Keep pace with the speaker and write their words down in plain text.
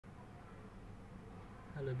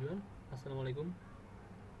Hello everyone, আসসালামু আলাইকুম।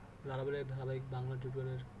 লারাবেলের ধারাবাহিক বাংলা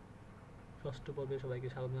টিউটোরিয়ালের ষষ্ঠ পর্বে সবাইকে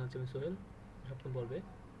স্বাগত জানাচ্ছি। আমি সোহেল, সপ্তম পর্বে।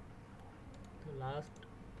 তো লাস্ট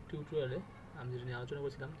টিউটোরিয়ালে আমি যেটা নিয়ে আলোচনা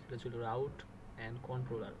করেছিলাম সেটা ছিল রাউট অ্যান্ড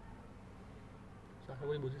কন্ট্রোলার। তো আশা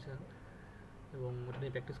করি বুঝেছেন এবং ওটা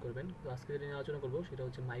নিয়ে প্র্যাকটিস করবেন। তো আজকে যেটা নিয়ে আলোচনা করবো সেটা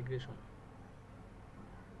হচ্ছে মাইগ্রেশন।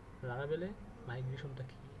 লারাবেলে মাইগ্রেশনটা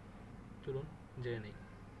কী, চলুন জেনে নেই।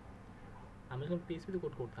 আমরা যখন পিএইচপিতে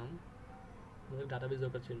কোড করতাম আমাদের ডাটাবেস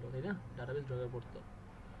দরকার ছিল, তাই না? ডাটাবেস দরকার পড়তো।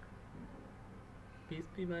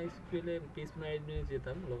 পিএইচপি মাইস্কুয়েলে পিএইচপি মাইডমিনে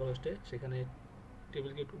যেতাম লোকাল হোস্টে, সেখানে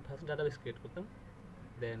table create first database create করতাম,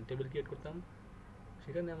 দেন টেবিল ক্রিয়েট করতাম।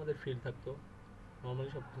 সেখানে আমাদের ফিল্ড থাকতো, নর্মালি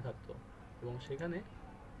সব কিছু থাকতো এবং সেখানে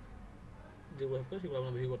যেগুলো থাকতো সেগুলো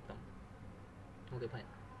আমরা ভিউ করতাম। Okay fine.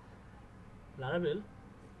 লারাবেল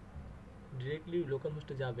ডিরেক্টলি লোকাল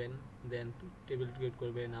হোস্টে যাবেন, দেন টেবিল ক্রিয়েট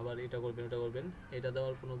করবেন, আবার এটা করবেন ওটা করবেন, এটা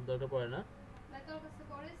দেওয়ার কোনো দরকার পড়ে না।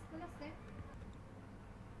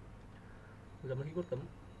 আমরা কী করতাম,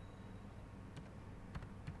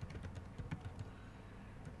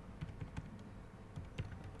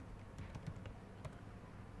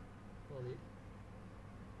 সরি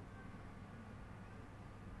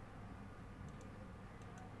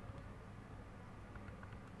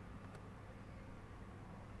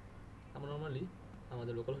আমরা নর্মালি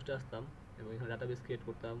আমাদের লোকাল হোস্টে আসতাম এবং এখানে ডাটাবেস ক্রিয়েট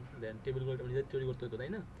করতাম, দেন টেবিলগুলো নিজের তৈরি করতে হতো,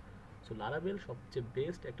 তাই না? সো লারাবেল সবচেয়ে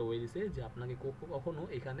বেস্ট একটা ওয়ে দিছে যে আপনাকে কখনো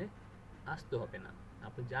এখানে আসতে হবে না,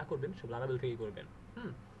 আপনি যা করবেন সব লারাবেল থেকেই করবেন।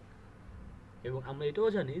 এবং আমরা এটাও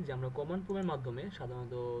জানি যে আমরা কমান্ড প্রমের মাধ্যমে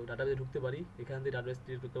সাধারণত ডাটাবেসে ঢুকতে পারি, এখান থেকে ডাটাবেস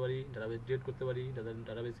ক্রিয়েট করতে পারি, ডাটাবেস ডিলিট করতে পারি,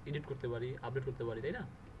 ডাটাবেস এডিট করতে পারি, আপডেট করতে পারি, তাই না?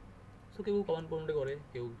 সো কেউ কমান্ড প্রম্পটে করে,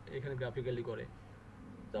 কেউ এখানে গ্রাফিক্যালি করে।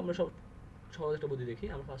 তো আমরা সহজ একটা বুদ্ধি দেখি।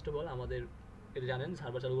 আমরা ফার্স্ট অফ অল আমাদের এটা জানেন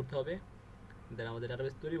সার্ভার চালু করতে হবে, দেন আমাদের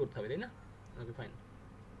ডাটাবেস তৈরি করতে হবে, তাই না? Okay fine.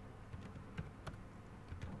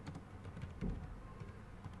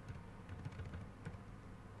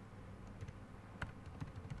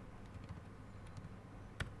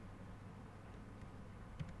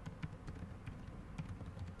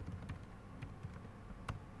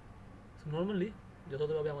 নর্মালি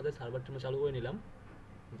যথাযথভাবে আমাদের সার্ভারটা আমরা চালু করে নিলাম।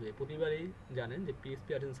 যে প্রতিবারই জানেন যে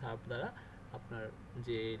পিএইচপি আর্টিসান সার্ভ দ্বারা আপনার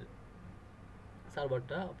যে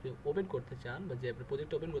সার্ভারটা আপনি ওপেন করতে চান বা যে আপনি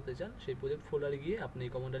প্রজেক্ট ওপেন করতে চান সেই প্রজেক্ট ফোল্ডারে গিয়ে আপনি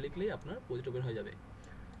এই কমান্ডটা লিখলেই আপনার প্রজেক্ট ওপেন হয়ে যাবে।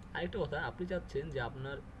 আরেকটা কথা, আপনি চাচ্ছেন যে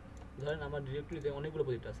আপনার ধরেন আমার ডিরেক্টরিতে অনেকগুলো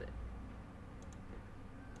প্রজেক্ট আছে,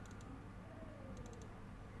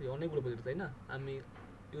 তাই না? আমি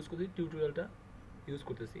ইউজ করছি টিউটোরিয়ালটা ইউজ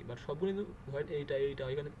করতেছি, বাট সবগুলো কিন্তু ধরেন এইটা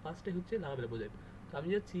এখানে পাঁচটাই হচ্ছে লারাবেল প্রজেক্ট। তো আমি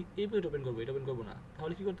যাচ্ছি এই প্রজেক্ট ওপেন করবো, এটা ওপেন করবো না,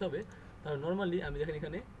 তাহলে কী করতে হবে? তাহলে নর্মালি আমি দেখেন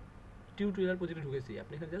এখানে টিউটোরিয়াল প্রজেক্টে ঢুকেছি,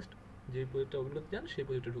 আপনি এখানে জাস্ট যে প্রজেক্টটা ওপেন করতে চান সেই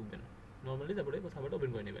প্রজেক্টে ঢুকবেন নর্মালি, তারপরে সার্ভারটা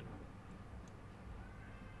ওপেন করে নেবেন।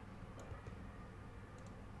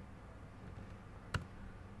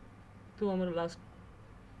 তো আমার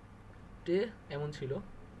লাস্টে এমন ছিল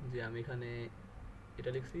যে আমি এখানে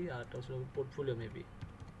এটা লিখছি, আর একটা ছিল পোর্টফোলিও, মেবি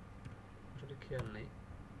আসলে খেয়াল নেই।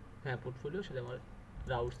 হ্যাঁ পোর্টফোলিও, সেটা আমার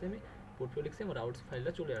রাউটসে আমি পোর্টফোলিও লিখছি, আমার রাউটস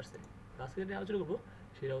ফাইলটা চলে আসছে। আজকে যেটা আলোচনা করবো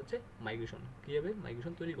সেটা হচ্ছে মাইগ্রেশন, কীভাবে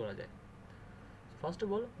মাইগ্রেশন তৈরি করা যায়। ফার্স্ট অফ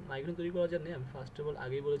অল মাইগ্রেশন তৈরি করার জন্য আমি ফার্স্ট অফ অল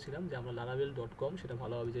আগেই বলেছিলাম যে আমরা laravel.com সেটা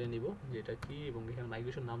ভালোভাবে জেনে নিব যে এটা কী এবং এখানে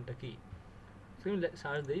মাইগ্রেশন নামটা কী। সো আমি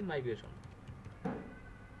সার্চ দিই মাইগ্রেশন,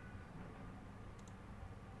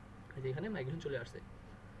 এখানে মাইগ্রেশন চলে আসছে।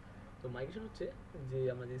 তো মাইগ্রেশন হচ্ছে যে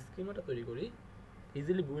আমরা যে স্কিমাটা তৈরি করি,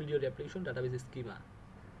 easily build your application database schema.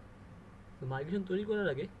 তো মাইগ্রেশন তৈরি করার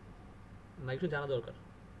আগে মাইগ্রেশন জানা দরকার।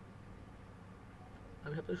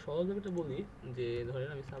 আমি সবচেয়ে সহজভাবে একটা বলি যে ধরেন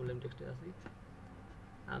আমি সাবলাইম টেক্সটে আছি,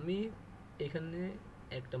 আমি এখানে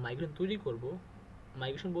একটা মাইগ্রেশন তৈরি করব।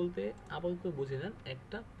 মাইগ্রেশন বলতে আপাতত বুঝে নেন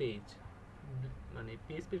একটা পেজ, মানে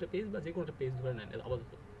পিএইচপি একটা পেজ বা যে কোনো একটা পেজ ধরে নেন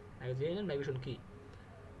আপাতত, আগে জেনে নেন মাইগ্রেশন কী।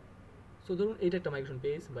 সো ধরুন এইটা একটা মাইগ্রেশন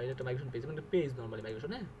পেজ বা এটা একটা মাইগ্রেশন পেজ, মানে একটা পেজ নর্মালি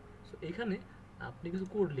মাইগ্রেশন। হ্যাঁ, সো এখানে আপনি কিছু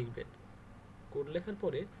কোড লিখবেন। কোড লেখার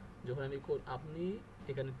পরে যখন আপনি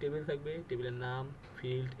এখানে টেবিল থাকবে, টেবিলের নাম,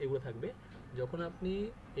 ফিল্ড এগুলো থাকবে। যখন আপনি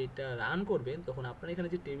এটা রান করবেন তখন আপনার এখানে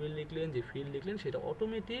যে টেবিল লিখলেন, যে ফিল্ড লিখলেন, সেটা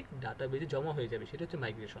অটোমেটিক ডাটাবেজে জমা হয়ে যাবে, সেটা হচ্ছে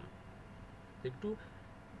মাইগ্রেশন। একটু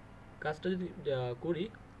কাজটা যদি করি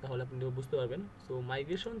তাহলে আপনি বুঝতে পারবেন। সো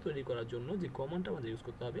মাইগ্রেশন তৈরি করার জন্য যে কমান্ডটা আমাদের ইউজ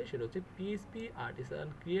করতে হবে সেটা হচ্ছে পিএইচপি আর্টিসান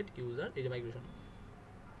ক্রিয়েট ইউজার, এই যে মাইগ্রেশন।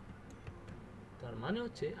 তার মানে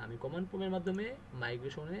হচ্ছে আমি কমান্ড প্রম্পটের মাধ্যমে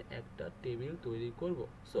মাইগ্রেশনে একটা টেবিল তৈরি করব।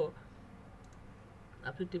 সো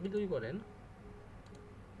আপনি টেবিল তৈরি করেন,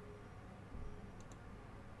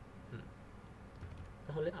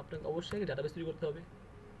 তাহলে আপনাকে অবশ্যই ডাটাবেস তৈরি করতে হবে।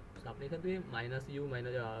 সো আপনি এখান থেকে -u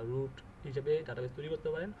রুট হিসেবে ডাটাবেস তৈরি করতে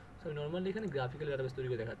পারেন। সো আমি নর্মালি এখানে গ্রাফিক্যাল ডাটাবেস তৈরি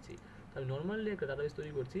করে দেখাচ্ছি। আমি নর্মালি একটা ডাটাবেস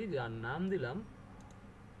তৈরি করছি, যার নাম দিলাম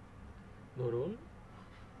ধরুন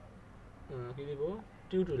কী দেবো,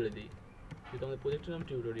 টিউটোরিয়াল দিই, যেহেতু আমাদের প্রজেক্টের নাম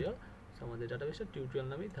টিউটোরিয়াল, সো আমাদের ডাটাবেসটা টিউটোরিয়াল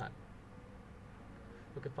নামেই থাক।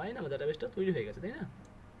 ওকে ফাইন, আমার ডাটাবেসটা তৈরি হয়ে গেছে, তাই না?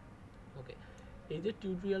 ওকে, এই যে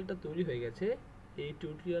টিউটোরিয়ালটা তৈরি হয়ে গেছে, এই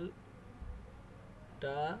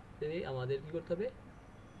টিউটোরিয়ালটাতে আমাদের কী করতে হবে,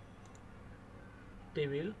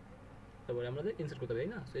 টেবিল তারপরে আমাদের ইনসার্ট করতে হবে,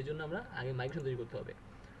 তাই না? সো এই জন্য আমরা আগে মাইগ্রেশন তৈরি করতে হবে।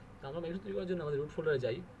 তো আমরা মাইগ্রেশন তৈরি করার জন্য আমাদের রুট ফোল্ডারে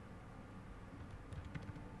যাই।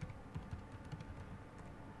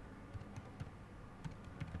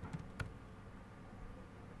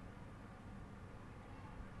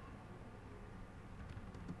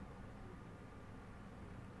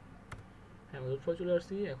 হ্যাঁ, আমরা রুট ফোল্ডারে চলে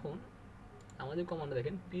আসছি। এখন আমাদের কমান্ডে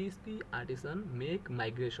দেখেন PHP artisan make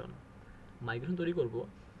migration, migration তৈরি করব।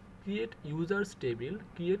 Create users table,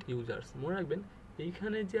 create users, মনে রাখবেন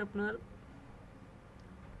এইখানে যে আপনার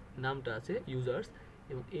নামটা আছে ইউজার্স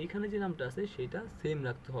এবং এইখানে যে নামটা আছে সেটা সেম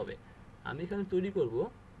রাখতে হবে। আমি এখানে তৈরি করব,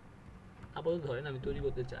 আপাতত ধরেন আমি তৈরি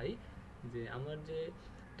করতে চাই যে আমার যে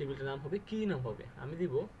টেবিলটার নাম হবে, কি নাম হবে, আমি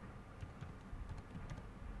দিব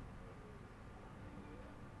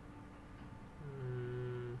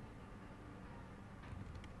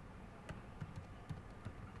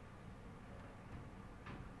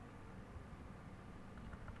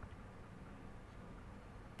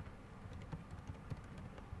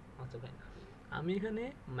আচ্ছা ভাই, আমি এখানে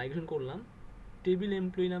মাইগ্রেশন করলাম টেবিল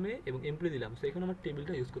এমপ্লয়ি নামে এবং এমপ্লয়ি দিলাম। সো এখানে আমার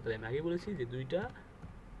টেবিলটা ইউজ করতে হবে। আমি আগে বলেছি যে দুইটা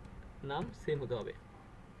নাম সেম হতে হবে,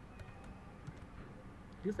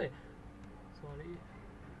 ঠিক আছে? সরি,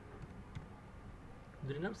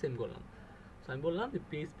 দুটো নাম সেম করলাম। সো আমি বললাম যে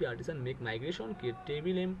PHP artisan make migration create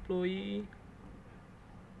table employee,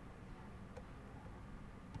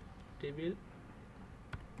 table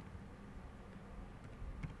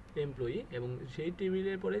employee এবং সেই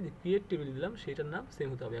টেবিলের পরে যে ক্রিয়েট টেবিল দিলাম সেটার নাম সেম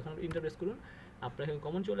হতে হবে। এখন ইন্টারপ্রেস করুন, আপনার এখানে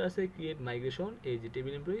কমন চলে আসে ক্রিয়েট মাইগ্রেশন, এই যে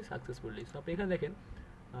টেবিল এমপ্লয়ি সাকসেসফুলি। সো আপনি এখানে দেখেন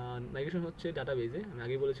মাইগ্রেশন হচ্ছে ডাটাবেজে, আমি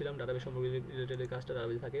আগে বলেছিলাম ডাটাবেস সম্পর্কে রিলেটেড কাজটা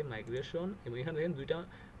ডাটাবেজে থাকে মাইগ্রেশন, এবং এখানে দেখেন দুইটা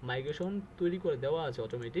মাইগ্রেশন তৈরি করে দেওয়া আছে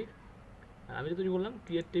অটোমেটিক। আমি যে তৈরি করলাম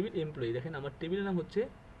ক্রিয়েট টেবিল এমপ্লয়ি, দেখেন আমার টেবিলের নাম হচ্ছে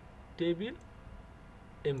টেবিল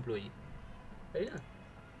এমপ্লয়ি, তাই না?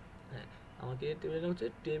 হ্যাঁ, আমার ক্রিয়েট টেবিলের নাম হচ্ছে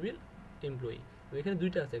টেবিল এমপ্লয়ি। এখানে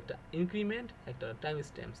দুইটা আছে, একটা ইনক্রিমেন্ট, একটা টাইম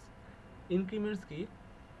স্ট্যাম্পস। ইনক্রিমেন্টস কি,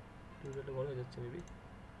 টিউটোরিয়ালটা বড় হয়ে যাচ্ছে মেবি,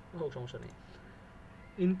 হোক সমস্যা নেই।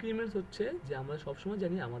 ইনক্রিমেন্টস হচ্ছে যে আমরা সবসময়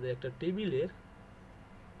জানি আমাদের একটা টেবিলের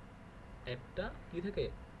একটা কি থাকে,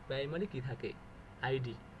 প্রাইমারি কি থাকে,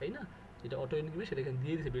 আইডি, তাই না? যেটা অটো ইনক্রিমেন্ট সেটা এখানে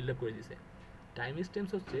দিয়ে দিয়েছে, বিল্ড আপ করে দিয়েছে। টাইম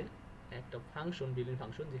স্ট্যাম্পস হচ্ছে একটা ফাংশন, বিল্ডিং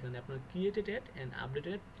ফাংশন, যেখানে আপনার ক্রিয়েটেড অ্যাড অ্যান্ড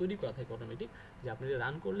আপডেটেড তৈরি করা থাকে অটোমেটিক, যে আপনি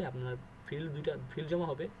রান করলে আপনার দুইটা ফিল্ড জমা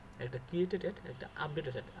হবে, একটা ক্রিয়েটেড অ্যাড, একটা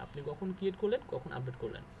আপডেটেড অ্যাড। আপনি কখন ক্রিয়েট করলেন, কখন আপডেট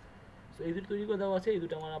করলেন। সো এই দুটো তৈরি করে দেওয়া আছে, এই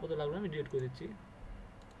দুটো আমার আপাতত লাগলো, আমি ডিলিট করে দিচ্ছি,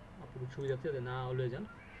 আপনার সুবিধার্থে যাতে না হলে যান।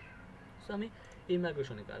 সো আমি এই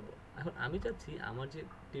মাইগ্রেশনে কাটবো। এখন আমি চাচ্ছি আমার যে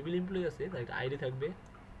টেবিল এমপ্লয়ি আছে তার একটা আইডি থাকবে,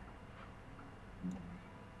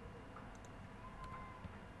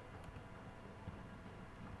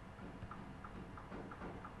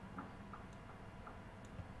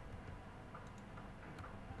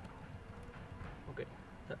 ওকে,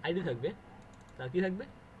 তার আইডি থাকবে, তার কি থাকবে,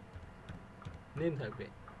 নেম থাকবে,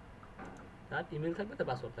 তার ইমেল থাকবে, তার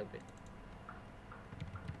পাসওয়ার্ড থাকবে।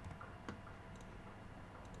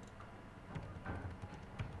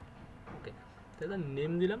 ওকে, তাহলে তার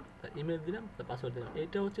নেম দিলাম, তার ইমেল দিলাম, তার পাসওয়ার্ড দিলাম।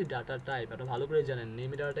 এটা হচ্ছে ডাটা টাইপ, আপনি ভালো করে জানেন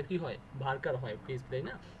নেম ডাটাটা কি হয়, ভার্কার হয় পিএইচপি, তাই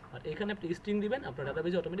না? আর এখানে আপনি স্ট্রিং দিবেন, আপনার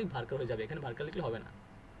ডাটাবেজে অটোমেটিক ভার্কার হয়ে যাবে, এখানে ভার্কার লিখলে হবে না।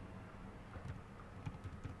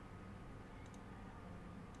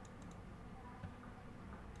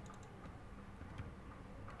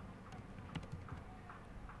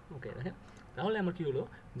 ওকে দেখেন, তাহলে আমার কি হলো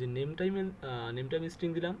যে নেমটা আমি স্ট্রিং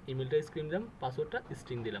দিলাম, ইমেলটা স্ট্রিং দিলাম, পাসওয়ার্ডটা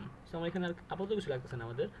স্ট্রিং দিলাম। সো আমার এখানে আর আপাতত কিছু লাগতেছে না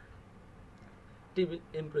আমাদের টেবিল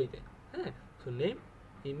এমপ্লয়িতে। হ্যাঁ, সো নেম,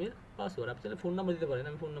 ইমেল, পাসওয়ার্ড, আপনি তাহলে ফোন নাম্বার দিতে পারেন,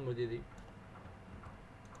 আমি ফোন নাম্বার দিয়ে দিই।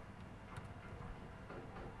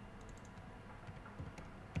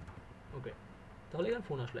 ওকে, তাহলে এখানে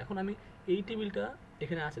ফোন আসলো। এখন আমি এই টেবিলটা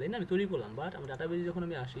এখানে আছে, তাই না? আমি তৈরি করলাম, বাট আমার ডাটাবেজে যখন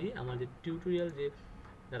আমি আসি, আমার যে টিউটোরিয়াল যে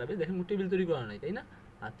ডাটাবেজ, দেখেন টেবিল তৈরি করা নাই, তাই না?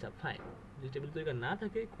 আচ্ছা ফাইন, যদি টেবিল তৈরি করা না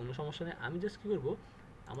থাকে কোনো সমস্যা নেই। আমি জাস্ট কী করবো,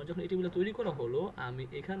 আমার যখন এই টেবিলটা তৈরি করা হলো, আমি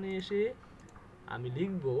এখানে এসে আমি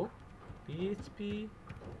লিখব পিএইচপি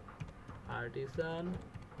আর্টিসান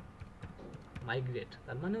মাইগ্রেট।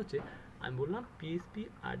 তার মানে হচ্ছে আমি বললাম পিএইচপি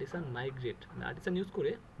আর্টিসান মাইগ্রেট, আমি আর্টিসান ইউজ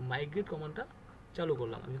করে মাইগ্রেট কমান্ডটা চালু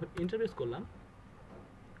করলাম। আমি যখন ইন্টারপ্রেস করলাম,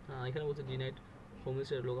 এখানে বলছে denied home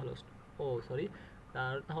state local host, ও সরি,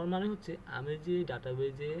 তার মানে হচ্ছে আমি যে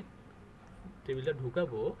ডাটাবেজে টেবিলটা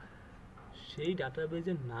ঢুকাবো সেই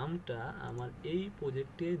ডাটাবেজের নামটা আমার এই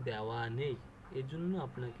প্রজেক্টে দেওয়া নেই, এর জন্য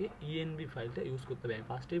আপনাকে ইএনবি ফাইলটা ইউজ করতে হবে। আমি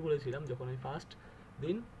ফার্স্টেই বলেছিলাম যখন আমি ফার্স্ট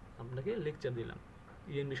দিন আপনাকে লেকচার দিলাম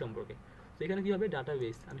ইএনবি সম্পর্কে। তো এখানে কী হবে,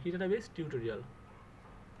 ডাটাবেস, আমি কি ডাটাবেস, টিউটোরিয়াল,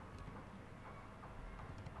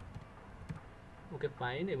 ওকে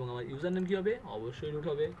ফাইন। এবং আমার ইউজার নেম কী হবে, অবশ্যই রুট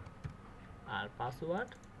হবে, আর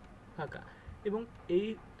পাসওয়ার্ড ফাঁকা। এবং এই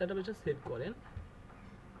ডাটাবেসটা সেভ করেন।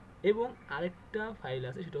 এবং আরেকটা ফাইল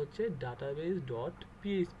আছে, সেটা হচ্ছে ডাটাবেস ডট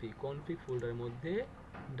পিএইচপি, কনফিগ ফোল্ডারের মধ্যে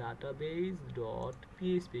ডাটাবেস ডট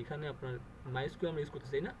পিএইচপি। এখানে আপনার মাইস্কুয়েল আমরা ইউজ করতে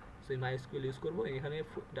চাই না, সেই মাইস্কুয়েল ইউজ করবো। এখানে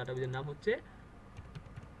ডাটাবেসের নাম হচ্ছে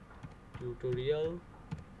টিউটোরিয়াল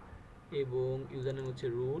এবং ইউজার নেম হচ্ছে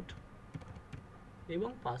রুট এবং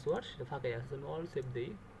পাসওয়ার্ড সেটা ফাঁকাই আছে, আমি অল সেভ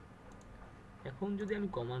দিই। এখন যদি আমি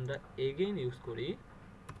কমান্ডটা এগেইন ইউজ করি,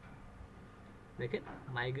 দেখেন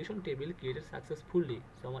migration table created successfully.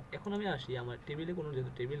 So আমার এখন আমি আসি, আমার টেবিলে কোনো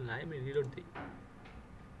যেহেতু টেবিল নাই, আমি রিলোড দিই।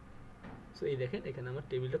 সো এই দেখেন এখানে আমার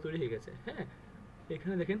টেবিলটা তৈরি হয়ে গেছে। হ্যাঁ,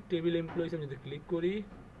 এখানে দেখেন টেবিল এমপ্লয়িজ, আমি যদি ক্লিক করি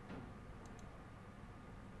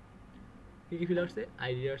কী কী ফিল আসছে,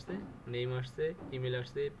 আইডি আসছে, নেম আসছে, ইমেল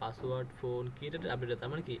আসছে, পাসওয়ার্ড, ফোন, ক্রিয়েটেড, আপডেট। তার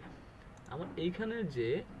মানে কি, আমার এইখানের যে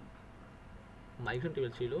মাইগ্রেশন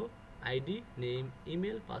টেবিল ছিল, ID, name,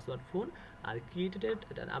 email, password, phone, আর ক্রিয়েটেড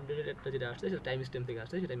আপডেটেড একটা যেটা আসছে সেটা টাইম স্ট্যাম্প থেকে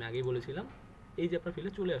আসছে, সেটা আমি আগেই বলেছিলাম। এই যে আপনার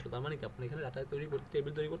ফিল্ডে চলে আসলো, তার মানে কি আপনার এখানে ডাটা তৈরি করতে,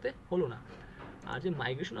 টেবিল তৈরি করতে হলো না। আর যে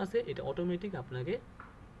মাইগ্রেশন আছে এটা অটোমেটিক আপনাকে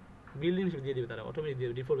বিল্ডিং হিসেবে দিয়ে দেবে, তারা অটোমেটিক দিয়ে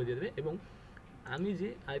ডিফল্ট দিয়ে দেবে। এবং আমি যে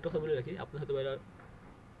আরেকটা কথা বলে রাখি, আপনার হয়তো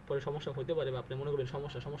পরে সমস্যা হতে পারে, বা আপনি মনে করবেন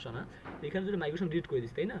সমস্যা না, এখানে যদি মাইগ্রেশন ডিলিট করে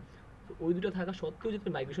দিচ্ছি, তাই না? তো ওই দুটো থাকা সত্ত্বেও যদি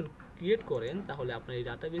মাইগ্রেশন ক্রিয়েট করেন, তাহলে আপনার এই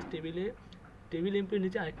ডাটাবেস টেবিল এমপ্লয়ের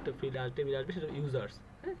নিচে আরেকটা ফিল্ড আর টেবিল আসবে, সেটা ইউজার্স।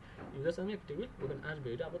 হ্যাঁ, ইউজার্স আমি একটা টেবিল ওখানে আসবে,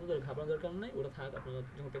 এটা আপাতত ঘাবড়ানোর দরকার নাই, ওটা থাক, আপনারা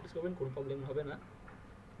যখন প্র্যাকটিস করবেন কোনো প্রবলেম হবে না,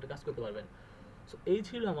 এটা কাজ করতে পারবেন। সো এই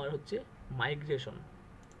ছিল আমার হচ্ছে মাইগ্রেশন,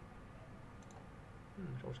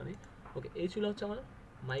 সমস্যা নেই। ওকে, এই ছিল হচ্ছে আমার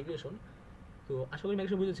মাইগ্রেশন। তো আশা করি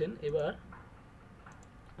মাইগ্রেশন বুঝেছেন। এবার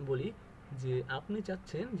বলি যে আপনি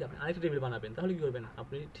চাচ্ছেন যে আপনি আরেকটা টেবিল বানাবেন, তাহলে কী করবেন,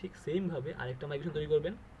 আপনি ঠিক সেমভাবে আরেকটা মাইগ্রেশন তৈরি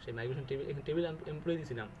করবেন। সেই মাইগ্রেশন টেবিল, এখানে টেবিল এমপ্লয়ি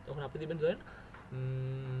দিয়েছিলাম, তখন আপনি দেবেন ধরেন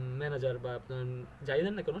ম্যানেজার, বা আপনার যাই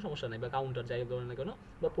দেন না কেন সমস্যা নেই, বা কাউন্টার যাই ধরেন না কেন,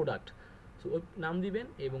 বা প্রোডাক্ট। সো ওই নাম দিবেন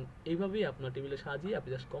এবং এইভাবেই আপনার টেবিলে সাজিয়ে আপনি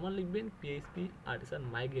জাস্ট কমান্ড লিখবেন পিএইচপি আর্টিসান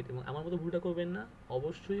মাইগ্রেট। এবং আমার মতো ভুলটা করবেন না,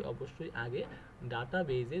 অবশ্যই আগে ডাটা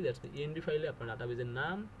বেজে, দ্যাটস ইএনবি ফাইলে আপনার ডাটা বেজের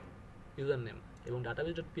নাম, ইউজার নেম এবং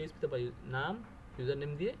ডাটাবেস ডট পিএইচপিতে নাম, ইউজার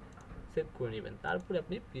নেম দিয়ে সেভ করে নেবেন। তারপরে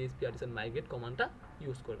আপনি পিএইচপি আর্টিসান মাইগ্রেট কমান্ডটা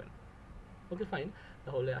ইউজ করবেন। ওকে ফাইন,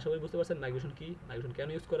 তাহলে আশা করি বুঝতে পারছেন মাইগ্রেশন কি, মাইগ্রেশন কেন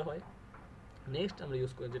ইউজ করা হয়। নেক্সট আমরা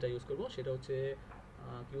যেটা ইউজ করবো সেটা হচ্ছে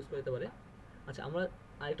কি ইউজ করা যেতে পারে। আচ্ছা, আমরা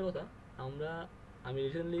আরেকটা কথা, আমি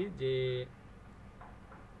রিসেন্টলি যে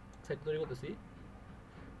সাইট তৈরি করতেছি,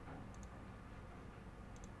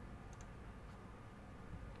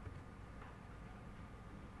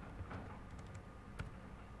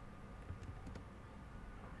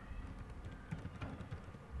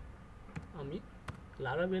 আমি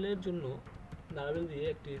লারাভেলের জন্য লারাভেল দিয়ে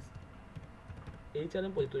একটি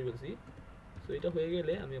HRM প্রজেক্ট তৈরি করছি। সো এটা হয়ে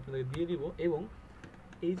গেলে আমি আপনাদেরকে দিয়ে দিব, এবং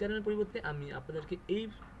HRM এর পরিবর্তে আমি আপনাদেরকে এই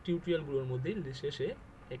টিউটোরিয়ালগুলোর মধ্যে শেষে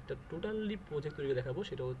একটা টোটালি প্রজেক্ট তৈরি করে দেখাবো,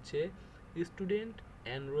 সেটা হচ্ছে স্টুডেন্ট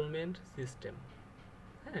এনরোলমেন্ট সিস্টেম।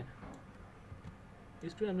 হ্যাঁ,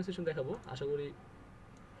 স্টুডেন্ট এনরোলমেন্ট সিস্টেম দেখাবো, আশা করি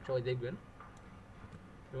সবাই দেখবেন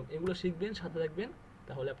এবং এগুলো শিখবেন, সাথে থাকবেন,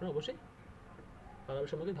 তাহলে আপনারা অবশ্যই লারাভেল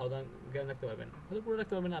সম্পর্কে ভালো জ্ঞান রাখতে পারবেন। হয়তো পুরো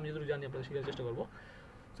রাখতে পারবেন না, আমি যতটুকু জানি আপনাদের শেখার চেষ্টা করবো।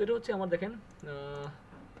 সো এটা হচ্ছে আমার দেখেন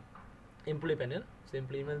এমপ্লয়ি প্যানেল, সে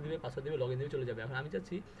এমপ্লয়ি ইমেল দিবে, পাসওয়ার্ড দিবে, লগ ইন দিবে, চলে যাবে। এখন আমি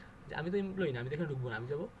চাচ্ছি যে আমি তো এমপ্লয়ি না, আমি দেখেন ঢুকবো না, আমি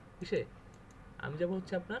যাবো কিসে, আমি যাবো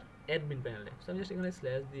হচ্ছে আপনার অ্যাডমিন প্যানেলে। সো আমি জাস্ট এখানে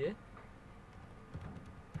স্ল্যাশ দিয়ে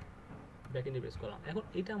ব্যাক এন্ডে প্রেস করলাম। এখন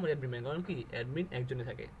এটা আমার অ্যাডমিন প্যানেল, কারণ কি অ্যাডমিন একজনে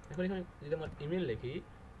থাকে। এখন এখানে যদি আমার ইমেল লিখি,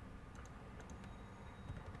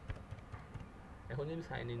 এখন যদি আমি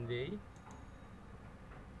সাইন ইন দিই,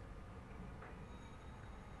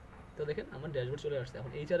 তো দেখেন আমার ড্যাশবোর্ড চলে আসছে।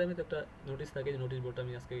 এখন HRM-এ তো একটা নোটিশ থাকে, যে নোটিশ বোর্ডটা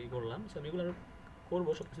আমি আজকে করলাম। সো আমি এগুলো করবো,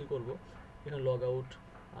 সব কিছুই করবো। এখানে লগ আউট,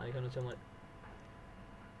 আর এখানে হচ্ছে আমার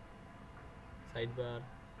সাইড বার,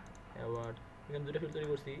 অ্যাওয়ার্ড, এখানে দুটো ফিল্ড তৈরি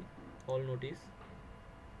করছি, অল নোটিস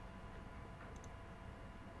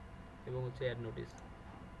এবং হচ্ছে অ্যাড নোটিস।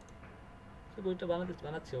 তো বইটা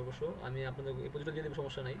বানাচ্ছি অবশ্য, আমি আপনাদের এই প্রজেক্টটা দিয়ে দেবো,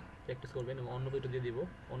 সমস্যা নাই, প্র্যাকটিস করবেন। এবং অন্য বইটা দিয়ে দিব,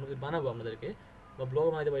 অন্য বই বানাবো আপনাদেরকে, বা ব্লগ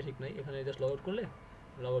বানাতে পারি, ঠিক নাই। এখানে জাস্ট লগ আউট করলে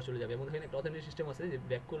লগ আউট চলে যাবে, এবং এখানে একটা অথেন্টিক সিস্টেম আছে, যে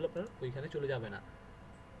ব্যাক করলে আপনার ওইখানে চলে যাবে না।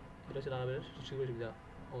 এটা হচ্ছে লারাভেলের সুবিধা।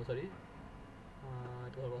 ও সরি,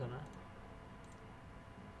 এটা হওয়ার কথা না।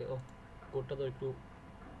 ও, কোডটা তো একটু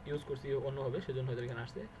ইউজ করছি অন্যভাবে, সেজন্য হয়তো এখানে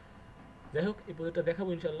আসছে। যাই হোক, এই প্রজেক্টটা দেখাবো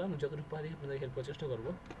ইনশাল্লাহ, আমি যতটুকু পারি আপনাদের হেল্প করার চেষ্টা করবো।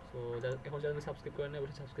 সো এখন যারা সাবস্ক্রাইব করেন না,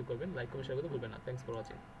 অবশ্যই সাবস্ক্রাইব করবেন, লাইক কমেন্ট শেয়ার করতে ভুলবেন না। Thanks for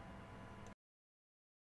watching.